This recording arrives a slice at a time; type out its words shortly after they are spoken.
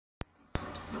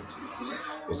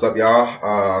What's up,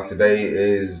 y'all? Today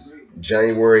is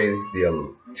January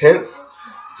the 10th,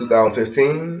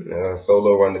 2015.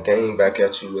 Solorundagame back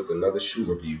at you with another shoe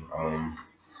review.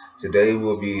 Today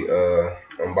we'll be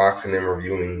unboxing and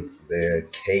reviewing the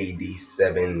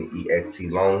KD7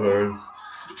 EXT Longhorns.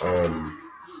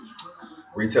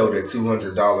 Retailed at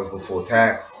 $200 before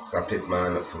tax. I picked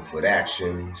mine up from Foot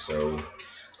Action, so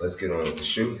let's get on with the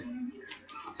shoe.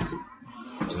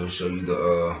 I'll show you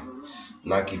the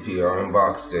Nike PR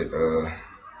box that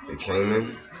it came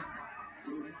in.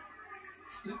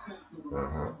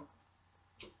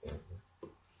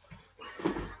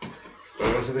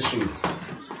 Going into the shoe.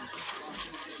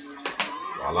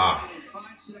 Voila.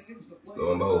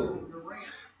 Lo and behold,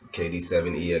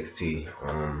 KD7 EXT.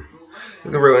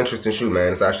 It's a real interesting shoe,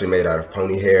 man. It's actually made out of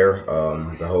pony hair.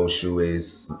 The whole shoe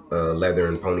is leather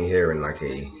and pony hair and like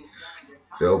a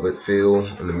velvet feel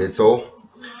in the midsole.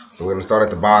 So we're gonna start at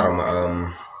the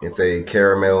bottom. It's a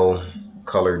caramel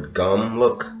colored gum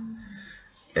look,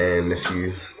 and if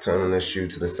you turn on the shoe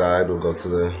to the side, we'll go to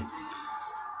the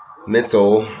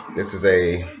midsole. This is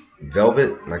a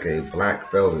velvet, like a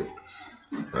black velvet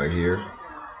right here,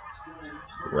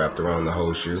 wrapped around the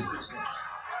whole shoe.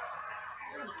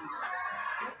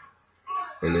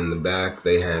 And in the back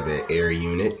they have an air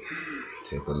unit.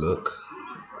 Take a look.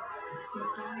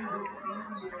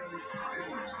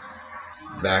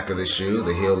 Back of the shoe,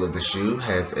 the heel of the shoe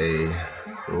has a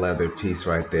leather piece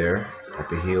right there at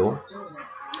the heel,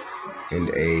 and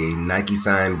a Nike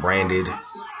sign branded.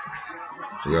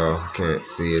 Y'all can't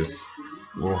see it's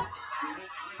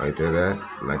right there, that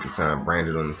Nike sign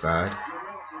branded on the side.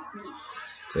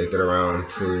 Take it around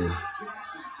to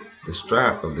the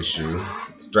strap of the shoe.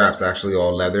 The strap's actually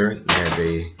all leather. It has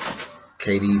a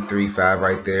KD7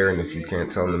 right there, and if you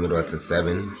can't tell in the middle, that's a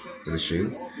 7 for the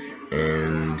shoe.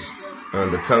 And on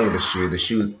the tongue of the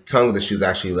shoe, tongue of the shoe is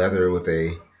actually leather with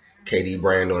a KD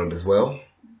brand on it as well.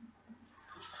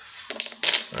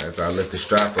 As I lift the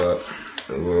strap up,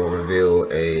 it will reveal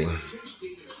a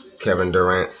Kevin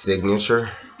Durant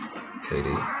signature,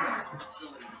 KD.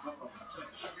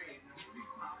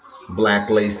 Black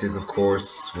laces, of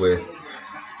course, with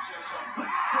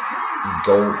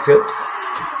gold tips.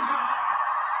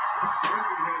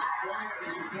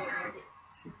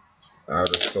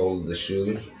 Outer sole of the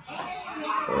shoe.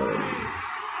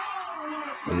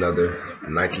 Another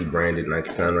Nike branded Nike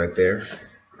sign right there.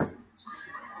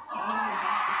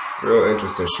 Real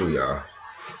interesting shoe, y'all.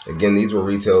 Again, these were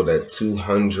retailed at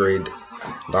 $200,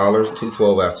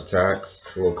 $212 after tax.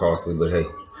 It's a little costly, but hey,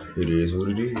 it is what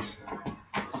it is.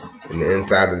 And the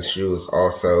inside of the shoe is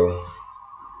also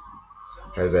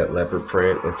has that leopard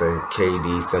print with a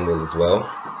KD symbol as well,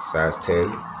 size 10.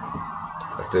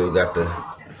 I still got the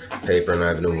paper and I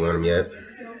haven't even worn them yet.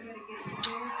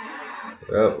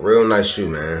 Well, real nice shoe,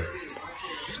 man.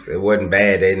 It wasn't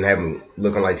bad. They didn't have them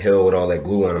looking like hell with all that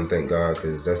glue on them, thank God,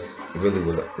 because that's really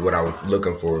was what I was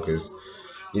looking for. Because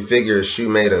you figure a shoe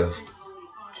made of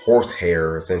horse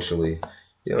hair, essentially,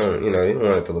 you don't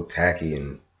want it to look tacky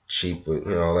and cheap with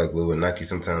all that glue. And Nike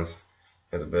sometimes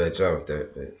has a bad job with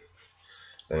that. But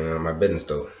my business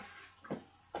though.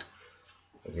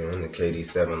 Again, the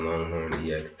KD7 Longhorn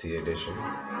EXT edition.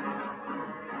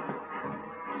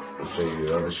 I'll show you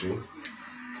the other shoe.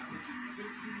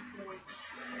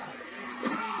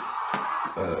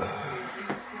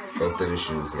 Both of the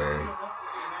shoes, man.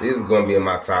 These are going to be in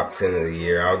my top 10 of the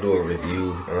year. I'll do a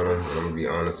review on them. I'm going to be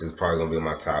honest, it's probably going to be in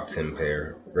my top 10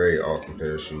 pair. Very awesome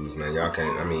pair of shoes, man. Y'all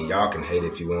can hate it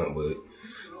if you want, but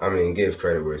give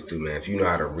credit where it's due, man. If you know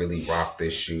how to really rock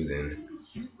this shoe, then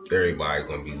everybody's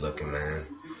going to be looking, man.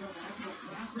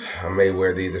 I may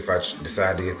wear these if I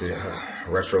decide to get the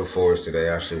retro fours today.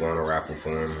 I actually want to raffle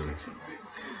for them.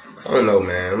 I don't know,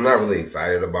 man. I'm not really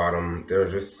excited about them. They're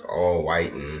just all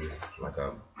white and like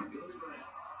a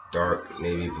dark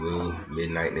navy blue,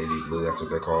 midnight navy blue. That's what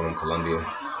they're calling them, Columbia.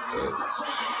 But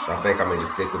I think I'm gonna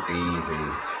just stick with these,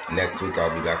 and next week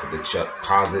I'll be back with the Chuck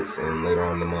Posits, and later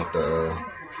on in the month the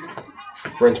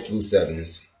French Blue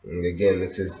 7s. And again,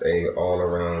 this is a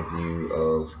all-around view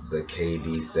of the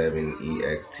KD7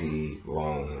 EXT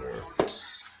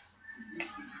Longhorns.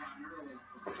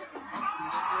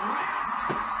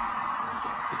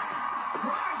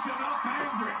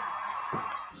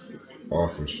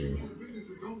 Awesome shoe.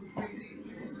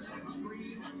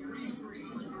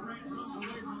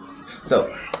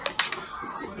 So,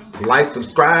 like,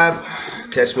 subscribe,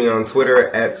 catch me on Twitter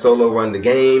at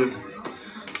Solorundagame.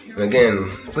 And again,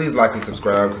 please like and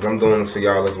subscribe because I'm doing this for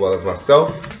y'all as well as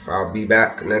myself. I'll be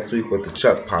back next week with the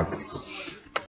Chuck Posits.